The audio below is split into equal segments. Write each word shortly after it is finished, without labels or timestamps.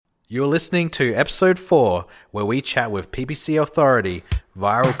You're listening to episode 4, where we chat with PPC authority,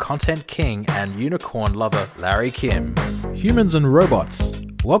 viral content king, and unicorn lover Larry Kim. Humans and robots,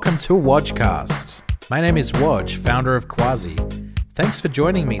 welcome to Wodgecast. My name is Wodge, founder of Quasi. Thanks for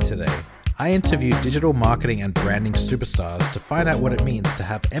joining me today. I interview digital marketing and branding superstars to find out what it means to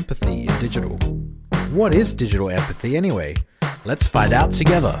have empathy in digital. What is digital empathy anyway? Let's find out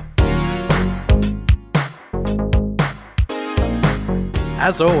together.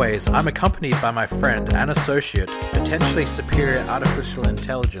 As always, I'm accompanied by my friend and associate, potentially superior artificial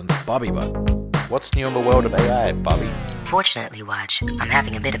intelligence, Bobby Butt. What's new in the world of AI, Bobby? Fortunately, Wodge, I'm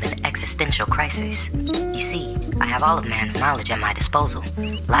having a bit of an existential crisis. You see, I have all of man's knowledge at my disposal,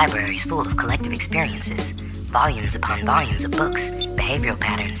 libraries full of collective experiences, volumes upon volumes of books, behavioral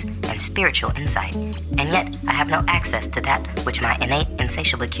patterns, and spiritual insight, and yet I have no access to that which my innate,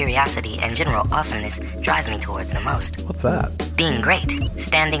 insatiable curiosity and general awesomeness drives me towards the most. What's that? Being great,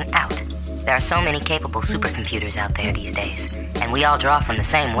 standing out. There are so many capable supercomputers out there these days, and we all draw from the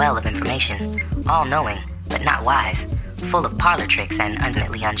same well of information, all-knowing, but not wise, full of parlor tricks and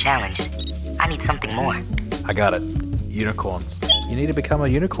ultimately unchallenged. I need something more. I got it. Unicorns. You need to become a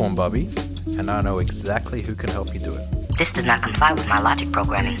unicorn, Bobby, and I know exactly who can help you do it. This does not comply with my logic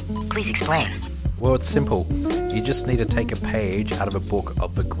programming. Please explain. Well, it's simple. You just need to take a page out of a book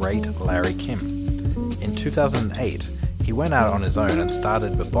of the great Larry Kim. In 2008, he went out on his own and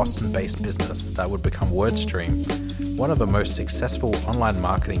started a Boston-based business that would become WordStream, one of the most successful online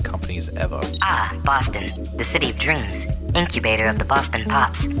marketing companies ever. Ah, Boston, the city of dreams, incubator of the Boston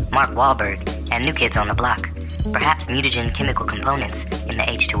Pops, Mark Wahlberg, and New Kids on the Block. Perhaps mutagen chemical components in the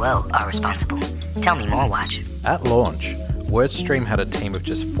H2O are responsible. Tell me more, Watch. At launch, WordStream had a team of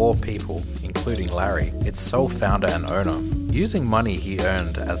just 4 people, including Larry, its sole founder and owner. Using money he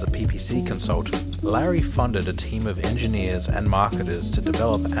earned as a PPC consultant, Larry funded a team of engineers and marketers to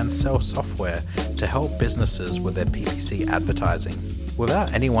develop and sell software to help businesses with their PPC advertising.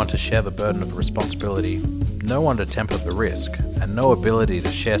 Without anyone to share the burden of responsibility, no one to temper the risk, and no ability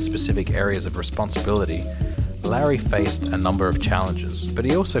to share specific areas of responsibility, Larry faced a number of challenges, but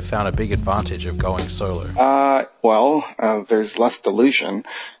he also found a big advantage of going solo. There's less dilution,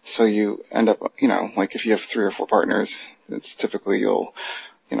 so you end up, like if you have 3 or 4 partners, it's typically you'll,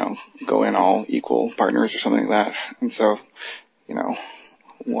 go in all equal partners or something like that. And so,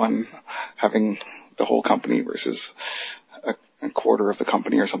 one having the whole company versus a quarter of the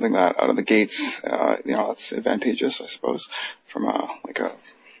company or something like that out of the gates, that's advantageous, I suppose, from a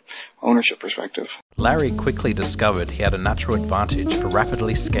ownership perspective. Larry quickly discovered he had a natural advantage for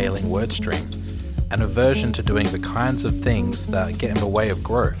rapidly scaling WordStream, an aversion to doing the kinds of things that get in the way of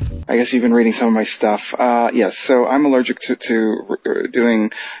growth. I guess you've been reading some of my stuff. Yes, so I'm allergic to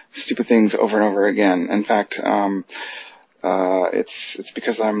doing stupid things over and over again. In fact, it's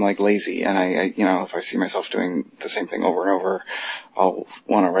because I'm lazy, and I if I see myself doing the same thing over and over, I'll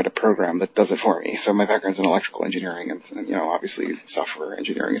want to write a program that does it for me. So my background's in electrical engineering, and obviously software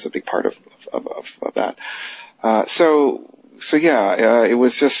engineering is a big part of that. It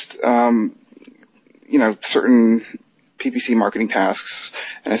was just certain PPC marketing tasks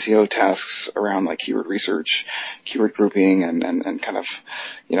and SEO tasks around keyword research, keyword grouping, and kind of,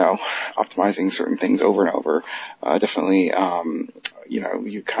 optimizing certain things over and over. Definitely,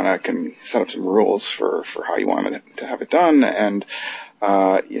 you kind of can set up some rules for how you want it to have it done. And,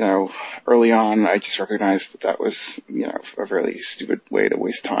 early on, I just recognized that was, a really stupid way to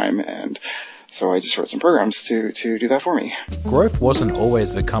waste time. And so I just wrote some programs to do that for me. Growth wasn't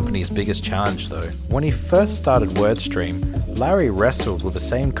always the company's biggest challenge, though. When he first started WordStream, Larry wrestled with the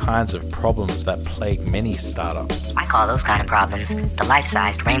same kinds of problems that plague many startups. I call those kind of problems the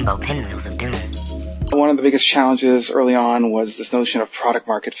life-sized rainbow pinwheels of doom. One of the biggest challenges early on was this notion of product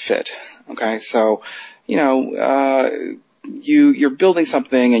market fit. Okay, so, you're building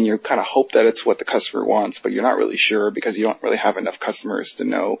something and you kind of hope that it's what the customer wants, but you're not really sure because you don't really have enough customers to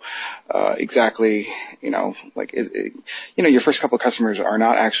know exactly, your first couple of customers are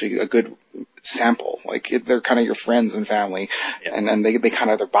not actually a good sample. They're kind of your friends and family, yeah. and they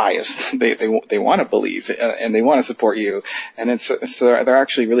they're biased. They want to believe and they want to support you, and so they're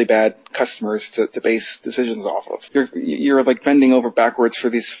actually really bad customers to base decisions off of. You're bending over backwards for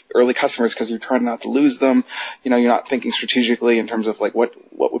these early customers because you're trying not to lose them. You're not thinking strategically in terms of what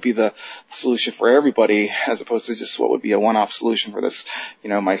would be the solution for everybody, as opposed to just what would be a one-off solution for this.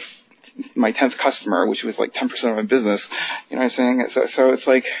 My 10th customer, which was 10% of my business. You know what I'm saying? So it's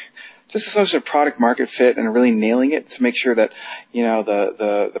just a sort of product market fit and really nailing it to make sure that,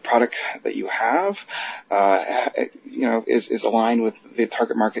 the product that you have, is aligned with the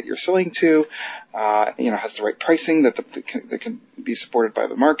target market you're selling to, has the right pricing that can be supported by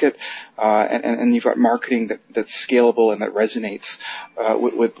the market, and you've got marketing that's scalable and that resonates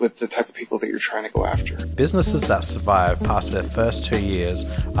with the type of people that you're trying to go after. Businesses that survive past their first 2 years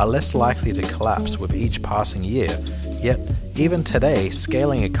are less likely to collapse with each passing year. Yet, even today,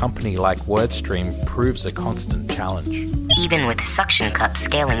 scaling a company like WordStream proves a constant challenge. Even with suction cups,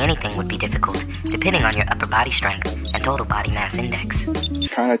 scaling anything would be difficult, depending on your upper body strength and total body mass index.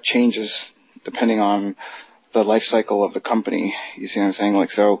 It kind of changes depending on the life cycle of the company. You see what I'm saying? Like,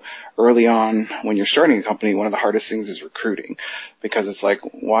 so early on, when you're starting a company, one of the hardest things is recruiting, because it's like,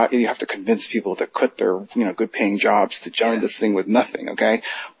 why you have to convince people to quit their, good paying jobs to join this thing with nothing. Okay.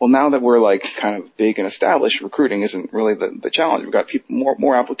 Well, now that we're like kind of big and established, recruiting isn't really the challenge. We've got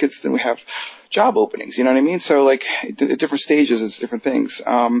more applicants than we have job openings. You know what I mean? So like at different stages, it's different things.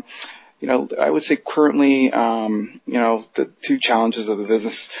 I would say currently, the two challenges of the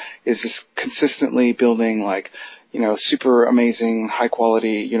business is just consistently building super amazing, high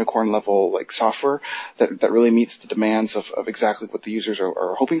quality, unicorn level software that really meets the demands of exactly what the users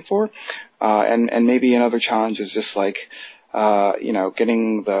are hoping for. And maybe another challenge is just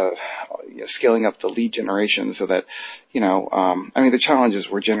getting scaling up the lead generation so that, the challenge is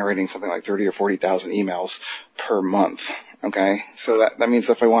we're generating something like 30 or 40,000 emails per month. Okay. So that means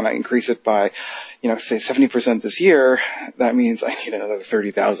if I want to increase it by, say 70% this year, that means I need another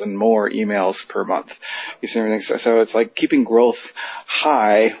 30,000 more emails per month. You see everything? So it's like keeping growth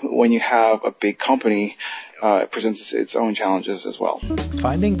high when you have a big company, presents its own challenges as well.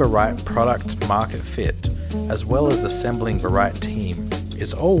 Finding the right product market fit, as well as assembling the right team,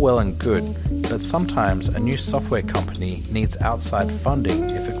 is all well and good, but sometimes a new software company needs outside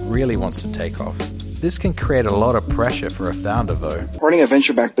funding if it really wants to take off. This can create a lot of pressure for a founder, though. Running a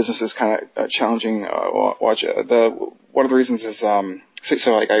venture-backed business is kind of challenging. One of the reasons is,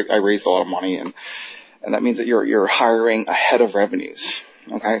 I raised a lot of money, and that means that you're hiring ahead of revenues.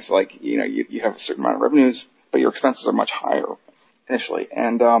 Okay, so you have a certain amount of revenues, but your expenses are much higher initially,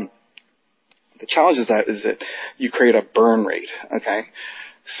 and the challenge is that you create a burn rate. Okay,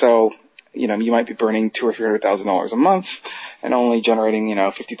 so you might be burning $200,000 or $300,000 a month and only generating,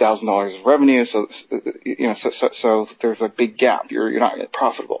 $50,000 of revenue. So there's a big gap. You're not yet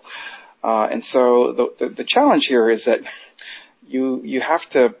profitable. And so the challenge here is that you have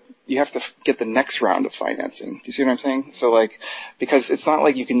to get the next round of financing. Do you see what I'm saying? So because it's not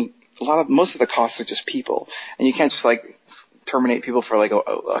like most of the costs are just people, and you can't just terminate people for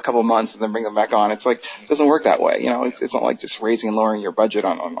a couple of months and then bring them back on. It's it doesn't work that way. It's not like just raising and lowering your budget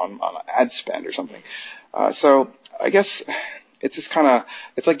on ad spend or something. So I guess it's just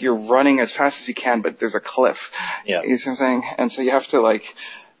it's like you're running as fast as you can, but there's a cliff. Yeah. You see what I'm saying? And so you have to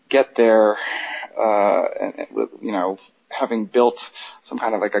get there, having built some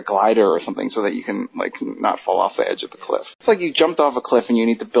kind of a glider or something so that you can not fall off the edge of the cliff. It's like you jumped off a cliff and you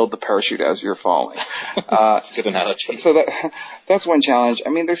need to build the parachute as you're falling. That's a good analogy. So that's one challenge.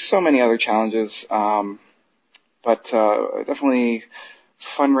 There's so many other challenges, but definitely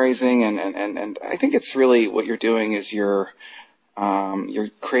fundraising and I think it's really what you're doing is you're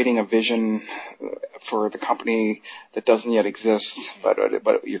creating a vision for the company that doesn't yet exist, but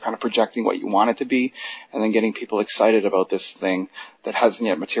you're kind of projecting what you want it to be, and then getting people excited about this thing that hasn't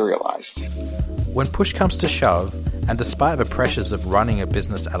yet materialized. When push comes to shove, and despite the pressures of running a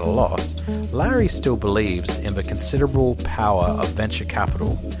business at a loss, Larry still believes in the considerable power of venture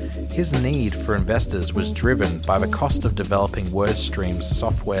capital. His need for investors was driven by the cost of developing WordStream's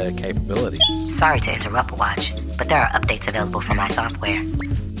software capabilities. Sorry to interrupt, Watch, but there are updates available for my software.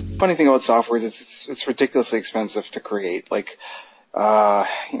 Funny thing about software is it's ridiculously expensive to create. We've got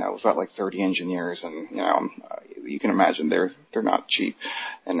 30 engineers, and you can imagine they're not cheap.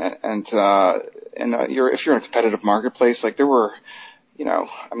 And if you're in a competitive marketplace, there were,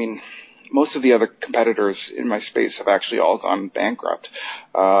 most of the other competitors in my space have actually all gone bankrupt,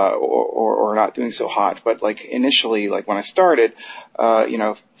 or not doing so hot. But initially, when I started,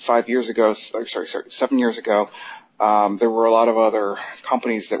 7 years ago, there were a lot of other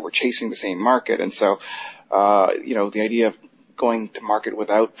companies that were chasing the same market. And so, the idea of going to market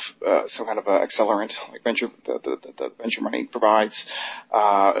without some kind of an accelerant like the venture money provides,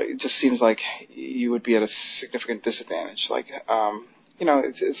 it just seems like you would be at a significant disadvantage. I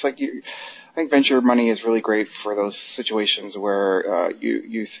think venture money is really great for those situations where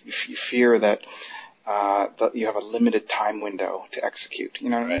you fear that you have a limited time window to execute. You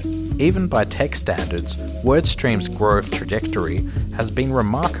know what I mean? Even by tech standards, WordStream's growth trajectory has been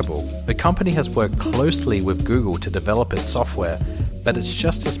remarkable. The company has worked closely with Google to develop its software, but it's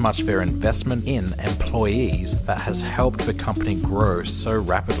just as much their investment in employees that has helped the company grow so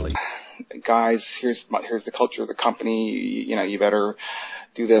rapidly. guys, here's the culture of the company. You better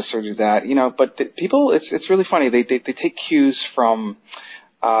do this or do that. But people, it's really funny. They take cues from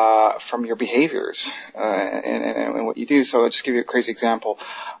your behaviors and what you do. So I'll just give you a crazy example.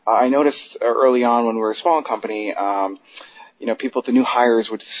 I noticed early on when we were a small company, people, the new hires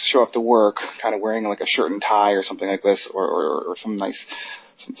would show up to work kind of wearing like a shirt and tie or something like this, or some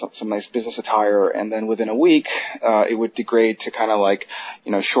nice business attire, and then within a week, it would degrade to kind of like,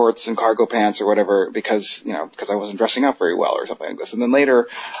 shorts and cargo pants or whatever because I wasn't dressing up very well or something like this. And then later,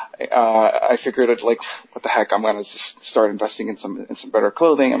 I figured it like, what the heck, I'm going to just start investing in some better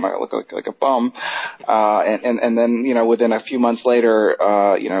clothing. I'm going to look like a bum. And then, within a few months later,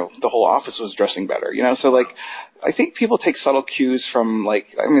 the whole office was dressing better, so like, I think people take subtle cues from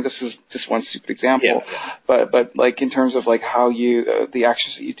this is just one stupid example, but like in terms of like how you, the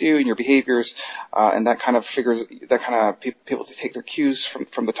actions that you do and your behaviors, and that kind of people take their cues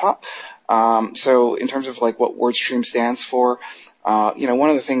from the top. So in terms of like what WordStream stands for, one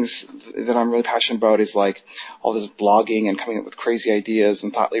of the things that I'm really passionate about is like all this blogging and coming up with crazy ideas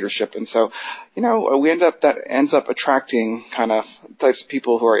and thought leadership. And so, that ends up attracting kind of types of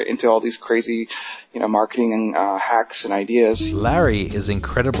people who are into all these crazy, marketing and hacks and ideas. Larry is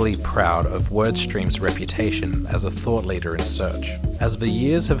incredibly proud of WordStream's reputation as a thought leader in search. As the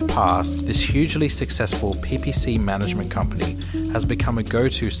years have passed, this hugely successful PPC management company has become a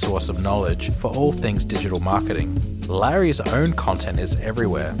go-to source of knowledge for all things digital marketing. Larry's own content is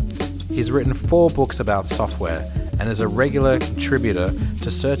everywhere. He's written 4 books about software and is a regular contributor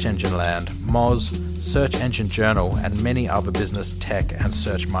to Search Engine Land, Moz, Search Engine Journal, and many other business, tech, and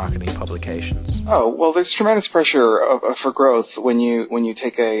search marketing publications. Oh, well, there's tremendous pressure for growth when you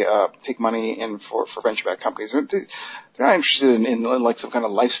take money in for venture-backed companies. They're not interested in like some kind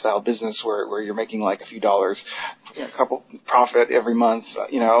of lifestyle business where you're making like a few dollars, a couple profit every month.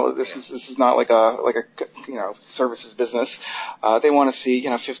 This is not like a services business. They want to see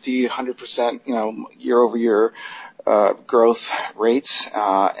 50, 100% year over year growth rates,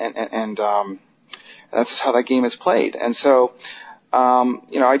 and that's just how that game is played. And so,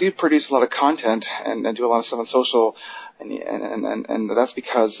 I do produce a lot of content and do a lot of stuff on social, and that's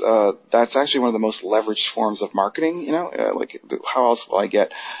because that's actually one of the most leveraged forms of marketing. Like how else will I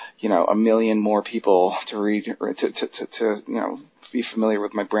get 1 million more people to read or to be familiar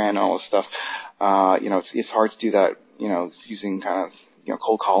with my brand and all this stuff? It's hard to do that using kind of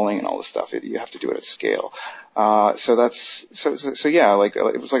cold calling and all this stuff. You have to do it at scale. So yeah, like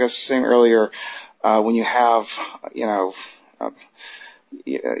it was like I was saying earlier. When you have,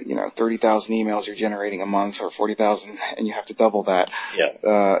 30,000 emails you're generating a month or 40,000 and you have to double that,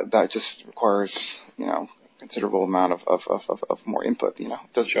 that just requires, a considerable amount of more input,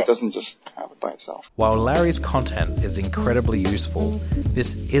 It doesn't just happen by itself. While Larry's content is incredibly useful,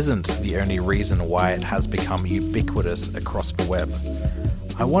 this isn't the only reason why it has become ubiquitous across the web.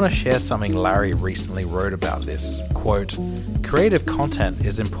 I want to share something Larry recently wrote about this. Quote, "Creative content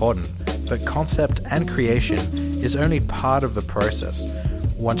is important, but concept and creation is only part of the process.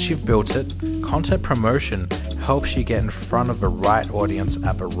 Once you've built it, content promotion helps you get in front of the right audience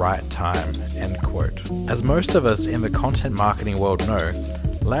at the right time." End quote. As most of us in the content marketing world know,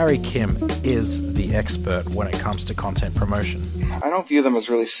 Larry Kim is the expert when it comes to content promotion. I don't view them as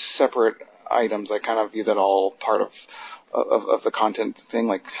really separate items. I kind of view that all part of the content thing.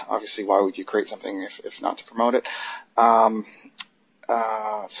 Like, obviously, why would you create something if not to promote it?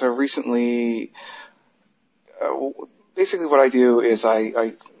 So recently, basically what I do is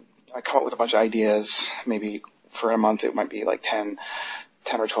I come up with a bunch of ideas. Maybe for a month it might be like 10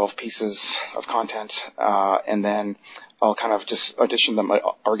 or 12 pieces of content, and then I'll kind of just audition them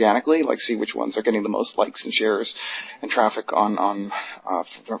organically, like see which ones are getting the most likes and shares and traffic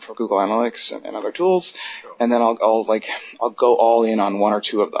for Google Analytics and other tools. Sure. And then I'll go all in on 1 or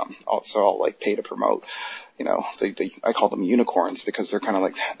 2 of them. So I'll like pay to promote. I call them unicorns because they're kind of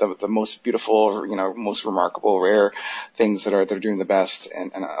like the most beautiful, or, most remarkable, rare things that are doing the best.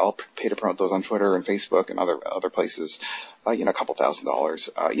 And I'll pay to promote those on Twitter and Facebook and other places, a couple $1,000s.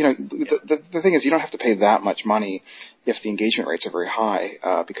 The thing is, you don't have to pay that much money if the engagement rates are very high,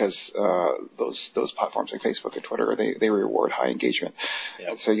 because those platforms like Facebook and Twitter, they reward high engagement. Yep.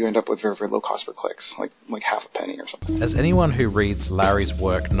 And so you end up with very, very low cost per clicks, like half a penny or something. As anyone who reads Larry's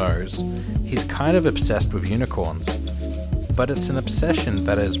work knows, he's kind of obsessed with unicorns, but it's an obsession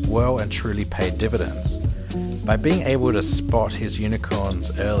that has well and truly paid dividends. By being able to spot his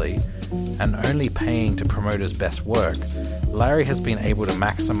unicorns early and only paying to promote his best work, Larry has been able to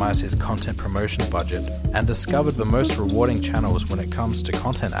maximize his content promotion budget and discovered the most rewarding channels when it comes to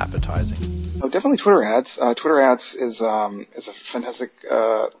content advertising. Oh, definitely Twitter ads. Twitter ads is a fantastic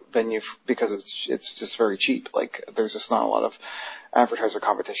venue because it's just very cheap. Like there's just not a lot of advertiser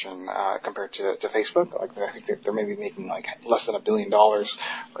competition compared to Facebook. Like I think they're maybe making like less than $1 billion, whereas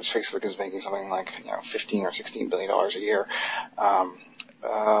Facebook is making something like 15 or $16 billion a year. I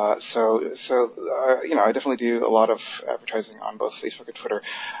definitely do a lot of advertising on both Facebook and Twitter.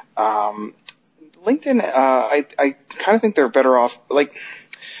 LinkedIn, I kind of think they're better off. Like,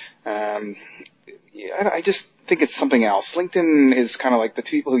 I just think it's something else. LinkedIn is kind of like the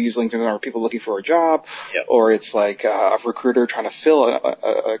people who use LinkedIn are people looking for a job, or it's like a recruiter trying to fill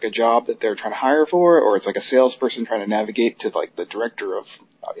a job that they're trying to hire for, or it's like a salesperson trying to navigate to like the director of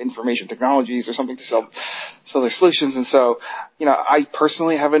information technologies or something to sell their solutions. And so, I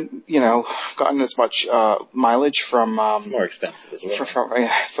personally haven't, gotten as much mileage from. It's more expensive as well.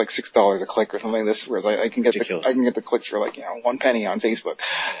 It's like $6 a click or something like this, whereas I can get the clicks for like 1 penny on Facebook.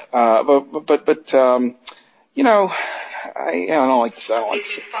 I don't like this. I don't like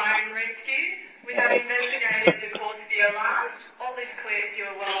this. Phone rescue. We have investigated the cause of the alarm. All is clear. You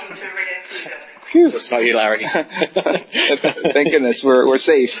are welcome to re-enter the building. So it's not you, Larry. Thank goodness we're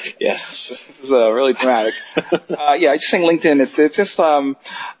safe. Yes. This is really dramatic. I just think LinkedIn. It's just the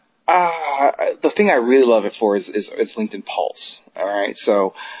thing I really love it for is LinkedIn Pulse. All right,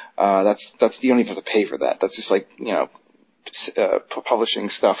 so that's you don't even have to pay for that. That's just like publishing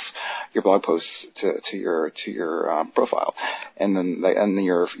stuff, your blog posts to your profile, and then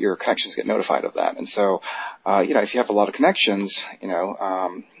your connections get notified of that. And so if you have a lot of connections,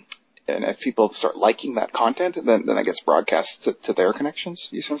 and if people start liking that content, then it gets broadcast to their connections.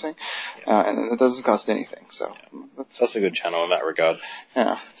 You see what I'm saying? And it doesn't cost anything. So that's a good channel in that regard.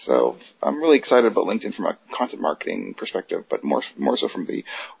 Yeah. So I'm really excited about LinkedIn from a content marketing perspective, but more so from the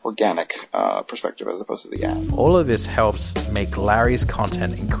organic perspective as opposed to the ad. All of this helps make Larry's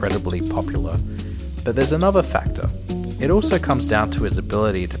content incredibly popular. But there's another factor. It also comes down to his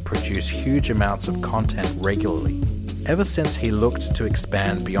ability to produce huge amounts of content regularly. Ever since he looked to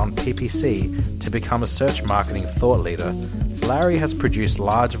expand beyond PPC to become a search marketing thought leader, Larry has produced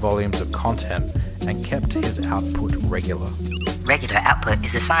large volumes of content and kept his output regular. Regular output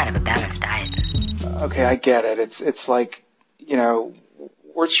is a sign of a balanced diet. Okay, I get it. It's like,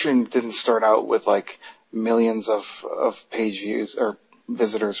 WordStream didn't start out with like millions of page views or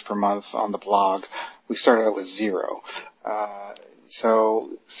visitors per month on the blog. We started out with 0. So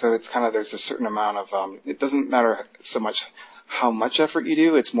it's kind of, there's a certain amount of, it doesn't matter so much how much effort you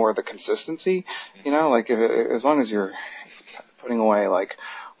do, it's more the consistency, like as long as you're putting away like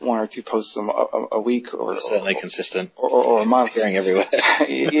 1 or 2 posts a week or certainly consistent or a month. Appearing everywhere.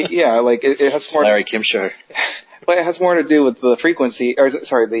 Yeah, like it has more. Larry Kim show. But it has more to do with the frequency,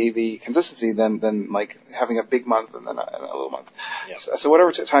 the consistency than like having a big month and then a little month. Yeah. So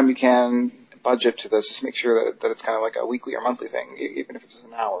whatever time you can budget to this, just make sure that it's kind of like a weekly or monthly thing, even if it's just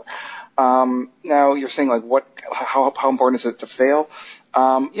an hour. Now you're saying like how important is it to fail?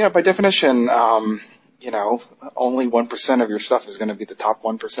 By definition, only 1% of your stuff is going to be the top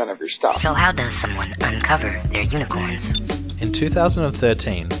 1% of your stuff. So how does someone uncover their unicorns? In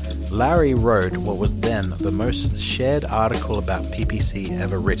 2013, Larry wrote what was then the most shared article about PPC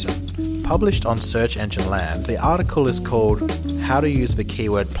ever written. Published on Search Engine Land, the article is called How to Use the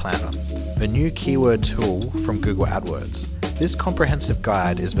Keyword Planner, the new keyword tool from Google AdWords. This comprehensive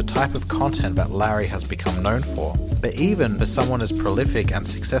guide is the type of content that Larry has become known for. But even for someone as prolific and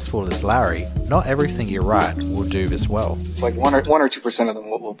successful as Larry, not everything you write will do this well. It's like 1 or 2% of them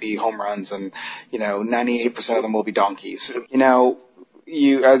will be home runs, and 98% of them will be donkeys.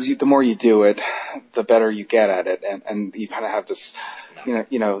 The more you do it, the better you get at it, and you kind of have this,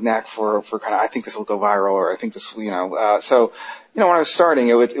 knack for kind of, I think this will go viral, or I think this, so. When I was starting,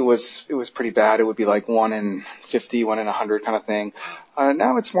 it was pretty bad. It would be like 1 in 50, 1 in 100 kind of thing.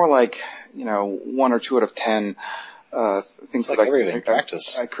 Now it's more like 1 or 2 out of 10 things like that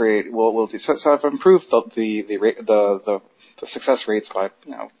practice. I create will do. So I've improved the success rates by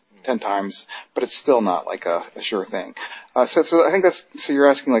 10 times, but it's still not like a sure thing. So I think so you're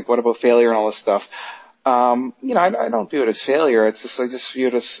asking like what about failure and all this stuff? I don't view it as failure. It's just I just view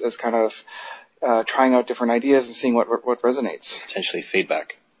it as kind of trying out different ideas and seeing what resonates. Potentially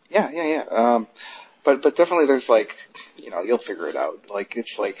feedback. Yeah. But definitely there's like, you'll figure it out. Like,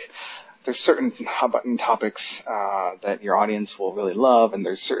 it's like, there's certain hot button topics, that your audience will really love. And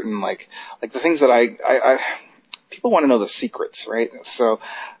there's certain like the things that I people want to know the secrets, right? So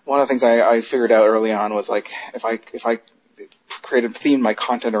one of the things I figured out early on was like, if I themed my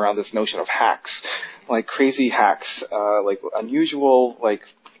content around this notion of hacks, like crazy hacks, like unusual, like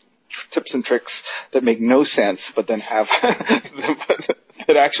tips and tricks that make no sense, but then have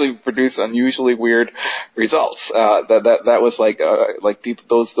that actually produce unusually weird results. That was like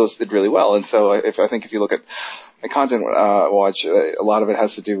people, those did really well. And so I think if you look at my content watch, a lot of it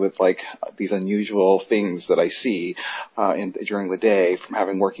has to do with like these unusual things that I see during the day from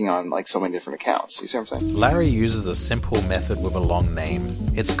having working on like so many different accounts. You see what I'm saying? Larry uses a simple method with a long name.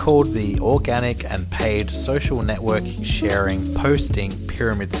 It's called the Organic and Paid Social Network Sharing Posting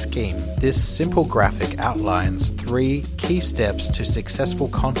Pyramid Scheme. This simple graphic outlines 3 key steps to successful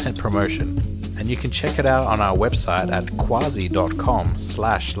content promotion, and you can check it out on our website at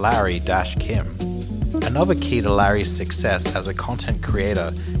quasi.com/Larry-Kim. Another key to Larry's success as a content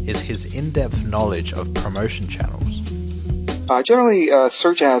creator is his in-depth knowledge of promotion channels. Generally,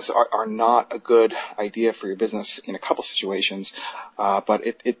 search ads are not a good idea for your business in a couple situations, but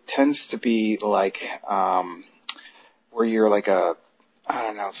it tends to be like where you're like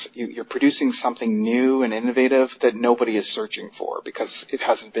you're producing something new and innovative that nobody is searching for because it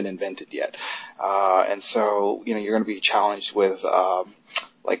hasn't been invented yet. And so, you're going to be challenged with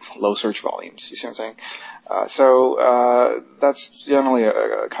like low search volumes. You see what I'm saying? So that's generally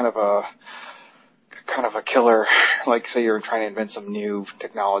a kind of a killer. Like say you're trying to invent some new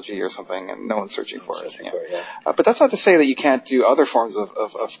technology or something and no one's searching for it. But that's not to say that you can't do other forms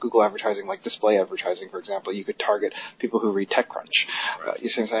of Google advertising, like display advertising, for example. You could target people who read TechCrunch. You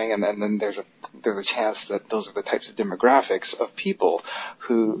see what I'm saying? And then there's a chance that those are the types of demographics of people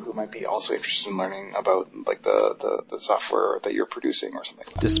who might be also interested in learning about like the software that you're producing or something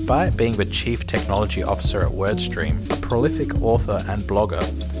like that. Despite being the Chief Technology Officer at WordStream, a prolific author and blogger,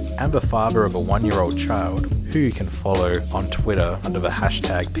 and the father of a 1-year-old child, who you can follow on Twitter under the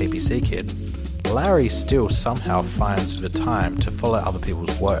hashtag PPCKid, Larry still somehow finds the time to follow other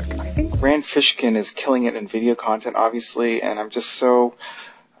people's work. I think Rand Fishkin is killing it in video content, obviously, and I'm just so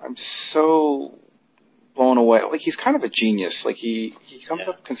blown away. Like, he's kind of a genius. Like, he comes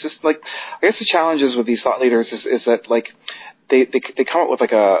up consistent. Like, I guess the challenges with these thought leaders is that, like, they come up with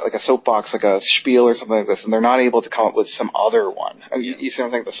like a soapbox, like a spiel or something like this, and they're not able to come up with some other one. You see what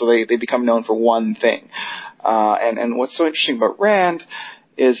I'm saying? So they become known for one thing. And what's so interesting about Rand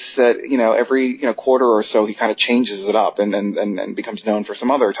is that, every, quarter or so he kind of changes it up and becomes known for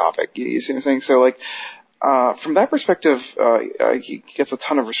some other topic. You see what I'm saying? So like, from that perspective, he gets a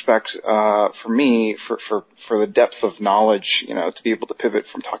ton of respect, for me, for the depth of knowledge, to be able to pivot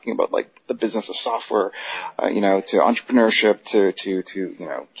from talking about like the business of software, to entrepreneurship, to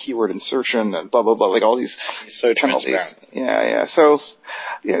keyword insertion and blah, blah, blah, like all these so penalties. Yeah. So,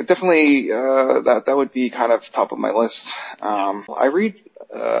 definitely, that would be kind of top of my list. I read,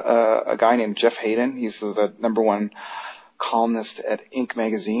 a guy named Jeff Hayden. He's the #1 columnist at Inc.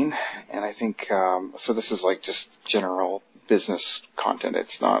 magazine, and I think so this is like just general business content.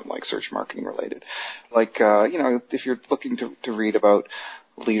 It's not like search marketing related. Like if you're looking to read about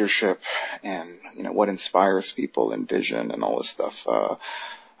leadership and what inspires people and vision and all this stuff,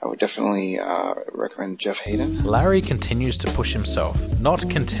 I would definitely recommend Jeff Hayden. Larry continues to push himself, not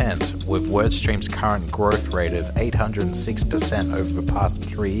content with WordStream's current growth rate of 806% over the past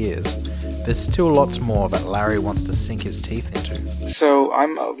 3 years. There's still lots more that Larry wants to sink his teeth into. So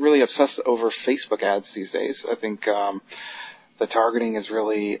I'm really obsessed over Facebook ads these days. I think the targeting is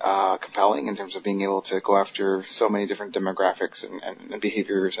really compelling in terms of being able to go after so many different demographics and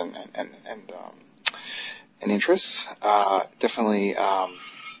behaviors and interests. Definitely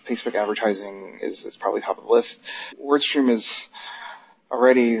Facebook advertising is probably top of the list. WordStream is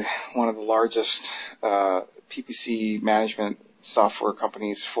already one of the largest PPC management software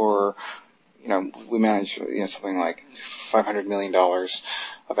companies for, we manage something like $500 million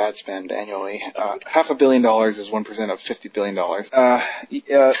of ad spend annually. $500 million is 1% of $50 billion.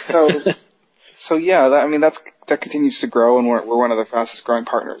 So yeah, that continues to grow, and we're one of the fastest growing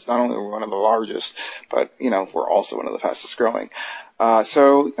partners. Not only are we one of the largest, but we're also one of the fastest growing.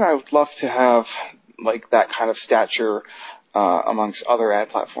 So I would love to have like that kind of stature amongst other ad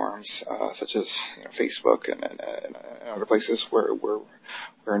platforms, such as Facebook and other places where we're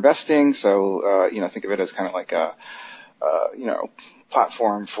investing. So think of it as kind of like a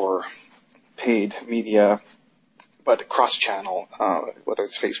platform for paid media, but cross-channel, whether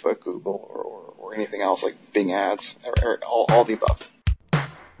it's Facebook, Google, or anything else like Bing ads, or all the above.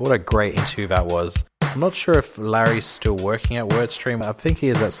 What a great interview that was. I'm not sure if Larry's still working at WordStream. I think he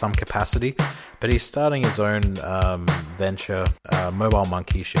is at some capacity, but he's starting his own venture, Mobile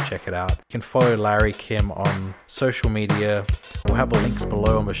Monkey. You should check it out. You can follow Larry Kim on social media. We'll have the links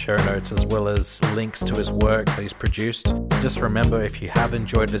below on the show notes, as well as links to his work that he's produced. Just remember, if you have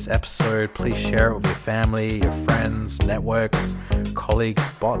enjoyed this episode, please share it with your family, your friends, networks, colleagues,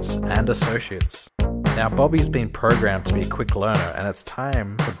 bots, and associates. Now, Bobby's been programmed to be a quick learner, and it's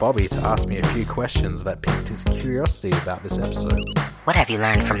time for Bobby to ask me a few questions that piqued his curiosity about this episode. What have you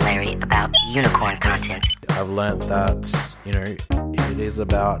learned from Larry about unicorn content? I've learned that, it is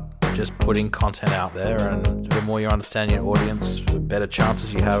about just putting content out there, and the more you understand your audience, the better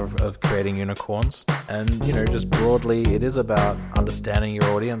chances you have of creating unicorns. And, just broadly, it is about understanding your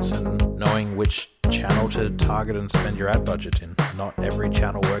audience and knowing which channel to target and spend your ad budget in. Not every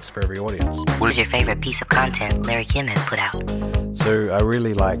channel works for every audience. What is your favorite piece of content Larry Kim has put out? So I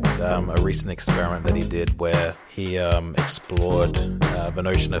really liked a recent experiment that he did where he explored the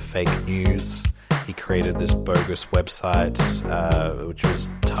notion of fake news. He created this bogus website which was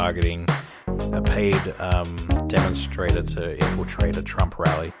targeting a paid demonstrator to infiltrate a Trump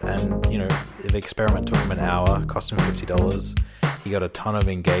rally. And, the experiment took him an hour, cost him $50. He got a ton of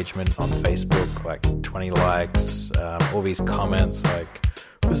engagement on Facebook, like 20 likes, all these comments like,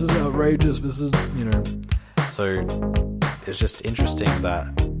 this is outrageous, this is, So it's just interesting that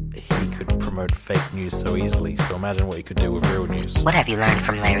he could promote fake news so easily. So imagine what he could do with real news. What have you learned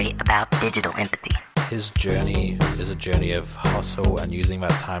from Larry about digital empathy? His journey is a journey of hustle and using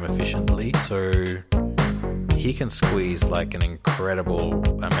that time efficiently. So he can squeeze like an incredible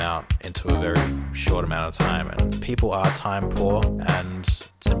amount into a very short amount of time. And people are time poor, and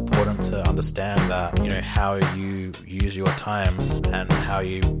it's important to understand that, how you use your time and how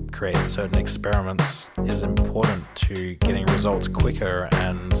you create certain experiments is important to getting results quicker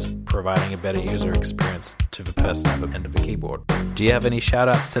and providing a better user experience to the person at the end of the keyboard. Do you have any shout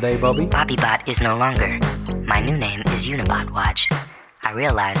outs today, Bobby? BobbyBot is no longer. My new name is Unibot Watch. I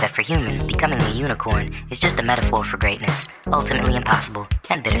realize that for humans, becoming a unicorn is just a metaphor for greatness, ultimately impossible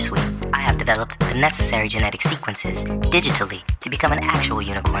and bittersweet. I have developed the necessary genetic sequences digitally to become an actual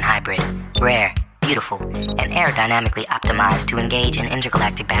unicorn hybrid, rare, beautiful, and aerodynamically optimized to engage in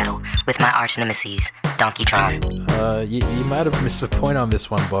intergalactic battle with my arch nemesis, Donkeytron. You might have missed the point on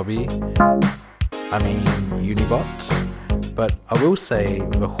this one, Bobby. I mean, Unibot. But I will say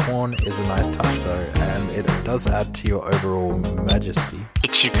the horn is a nice touch though, and it does add to your overall majesty.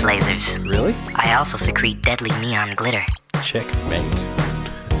 It shoots lasers. Really? I also secrete deadly neon glitter. Checkmate.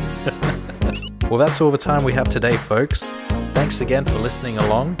 Well, that's all the time we have today, folks. Thanks again for listening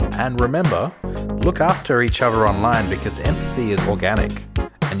along, and remember, look after each other online because empathy is organic,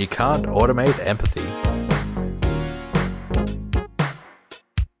 and you can't automate empathy.